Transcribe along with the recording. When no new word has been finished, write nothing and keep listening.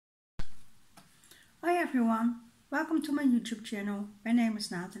Hi everyone, welcome to my YouTube channel. My name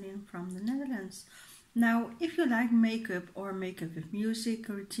is Natalie from the Netherlands. Now, if you like makeup or makeup with music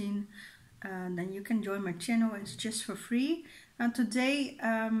routine, then you can join my channel. It's just for free. And today,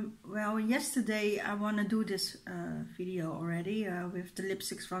 yesterday I want to do this video already with the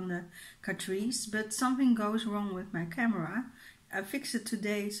lipsticks from the Catrice, but something goes wrong with my camera. I fixed it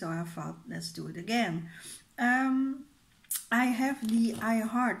today, so I thought let's do it again. I have the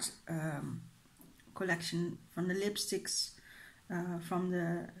Heart collection from the lipsticks from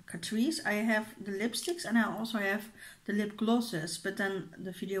the Catrice. I have the lipsticks and I also have the lip glosses, but then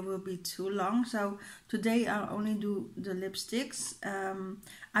the video will be too long, so today I'll only do the lipsticks.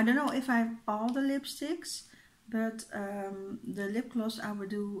 I don't know if I have all the lipsticks, but the lip gloss I will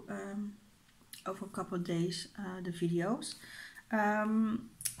do over a couple of days, the videos.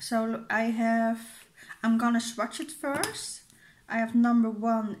 So I'm gonna swatch it first. I have number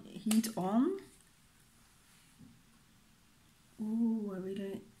 1 Heat On. Ooh, I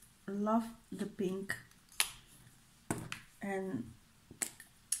really love the pink. And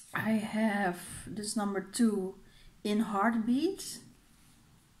I have this number 2 In Heartbeat.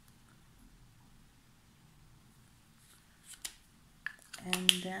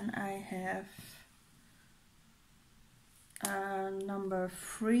 And then I have number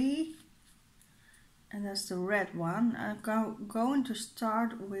 3, and that's the red one. I'm going to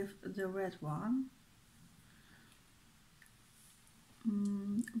start with the red one.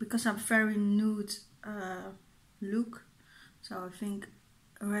 Because I'm very nude look, so I think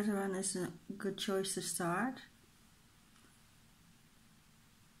a red one is a good choice to start.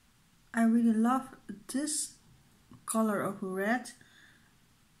 I really love this color of red.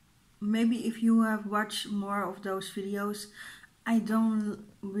 Maybe if you have watched more of those videos, I don't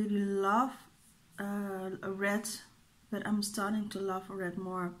really love a red, but I'm starting to love red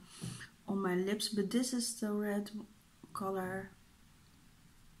more on my lips. But this is the red color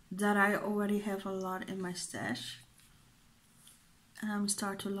that I already have a lot in my stash, and I'm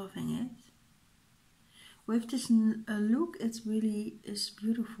starting to loving it. With this look, it really is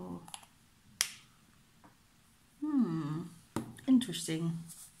beautiful. Interesting.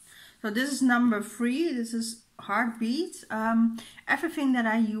 So this is number 3. This is Heartbeat. Everything that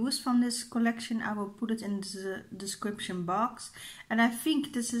I use from this collection, I will put it in the description box. And I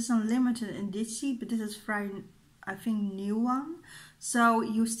think this is unlimited edition, but this is very, I think, new one. So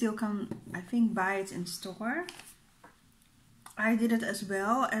you still can, I think, buy it in store. I did it as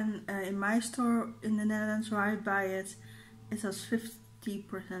well, and in my store in the Netherlands where I buy it, it was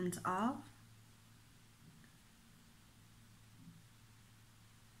 50% off.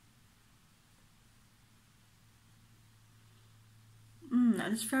 And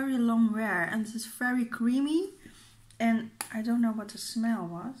it's very long wear, and it's very creamy, and I don't know what the smell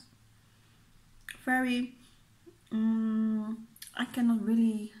was. Very, I cannot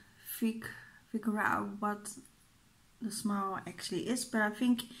really figure out what the smell actually is, but I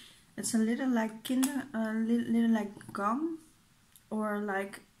think it's a little like little like gum or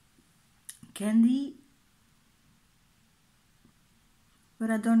like candy, but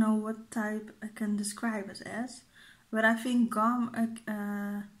I don't know what type I can describe it as. But I think gum,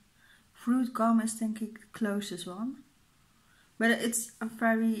 fruit gum is think the closest one. But it's a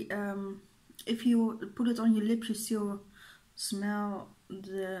very, if you put it on your lips, you still smell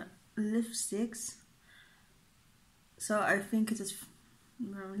the lipsticks. So I think it is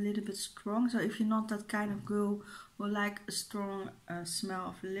a little bit strong. So if you're not that kind of girl who like a strong smell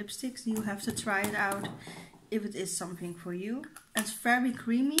of lipsticks, you have to try it out if it is something for you. It's very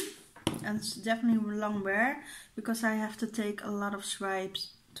creamy. And it's definitely long wear because I have to take a lot of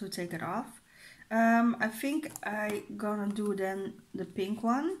swipes to take it off. I think I'm gonna do then the pink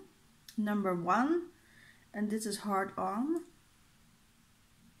one, number 1, and this is Hard On.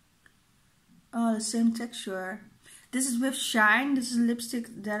 Oh, the same texture. This is with shine. This is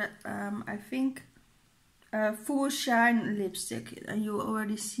lipstick that I think full shine lipstick, and you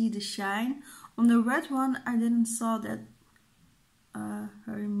already see the shine. On the red one, I didn't saw that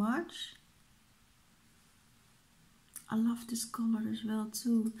very much. I love this color as well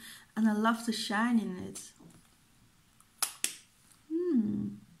too, and I love the shine in it.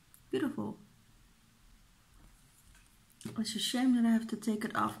 Beautiful. It's a shame that I have to take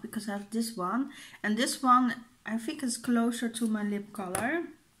it off because I have this one, and this one I think is closer to my lip color.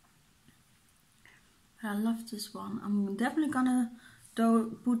 I love this one. I'm definitely gonna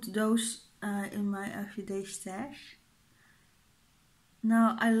put those in my everyday stash.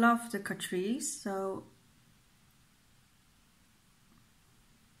 Now I love the Catrice, so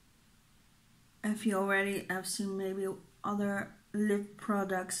if you already have seen maybe other lip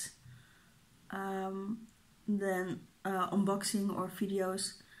products than unboxing or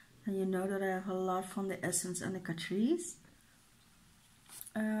videos. And you know that I have a lot from the Essence and the Catrice.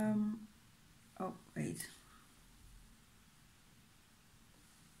 Oh wait,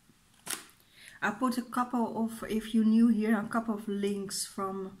 I put a couple of, if you're new here, a couple of links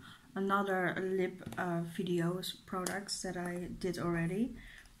from another lip videos products that I did already.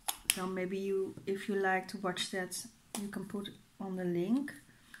 So maybe you, if you like to watch that, you can put on the link.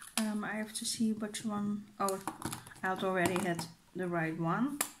 I have to see which one. Oh, I already had the right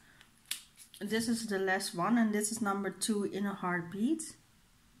one. This is the last one, and this is number 2 in a Heartbeat.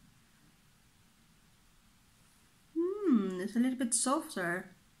 It's a little bit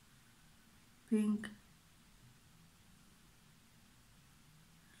softer. Pink.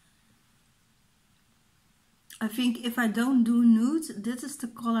 I think if I don't do nude, this is the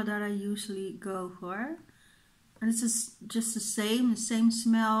color that I usually go for. And this is just the same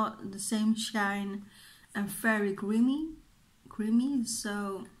smell, the same shine, and very creamy.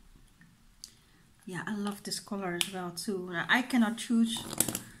 So yeah, I love this color as well too. Now, I cannot choose.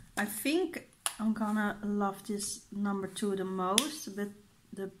 I think I'm gonna love this number 2 the most, but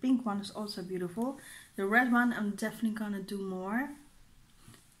the pink one is also beautiful. The red one I'm definitely gonna do more.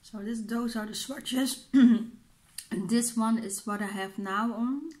 So those are the swatches. And this one is what I have now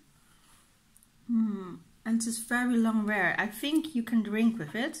on. And it's very long wear. I think you can drink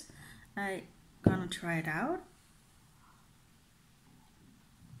with it. I'm gonna try it out.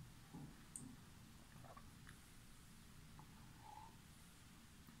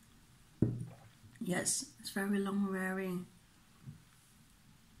 Yes, it's very long wearing.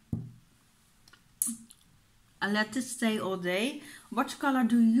 I let this stay all day. What color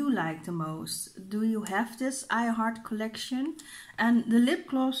do you like the most? Do you have this I Heart collection? And the lip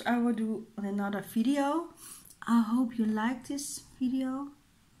gloss I will do on another video. I hope you like this video.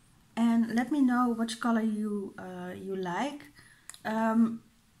 And let me know which color you like.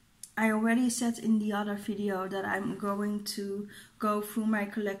 I already said in the other video that I'm going to go through my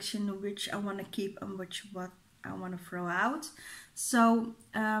collection, which I want to keep and what I want to throw out. So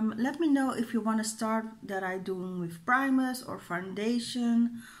let me know if you want to start that I'm doing with primers or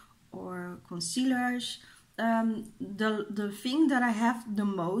foundation or concealers. The thing that I have the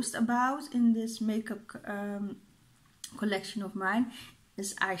most about in this makeup collection of mine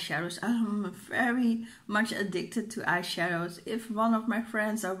is eyeshadows. I'm very much addicted to eyeshadows. If one of my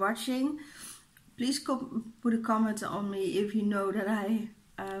friends are watching, please put a comment on me if you know that I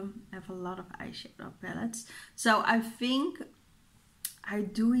have a lot of eyeshadow palettes. So I think I'm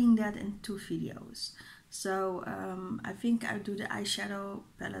doing that in 2 videos. So I think I do the eyeshadow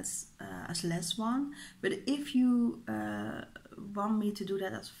palettes as last one. But if you want me to do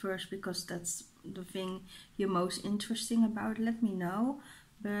that as first, because that's the thing you're most interesting about, let me know.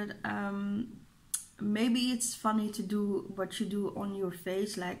 But maybe it's funny to do what you do on your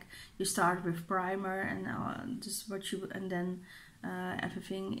face, like you start with primer and just what you, and then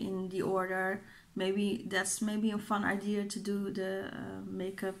everything in the order. Maybe that's a fun idea to do the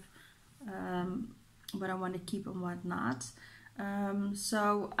makeup, what I want to keep and what not.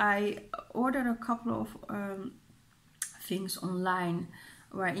 So I ordered a couple of things online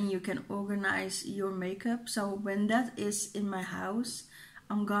wherein you can organize your makeup. So when that is in my house,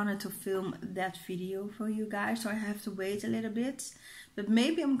 I'm gonna to film that video for you guys. So I have to wait a little bit, but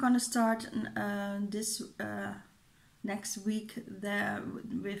maybe I'm gonna start this next week there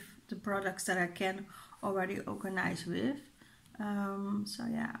with the products that I can already organize with. So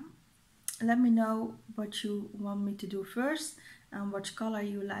yeah, let me know what you want me to do first and which color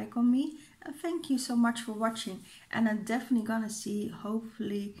you like on me. And thank you so much for watching, and I'm definitely gonna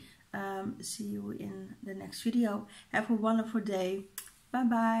hopefully see you in the next video. Have a wonderful day. Bye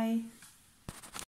bye.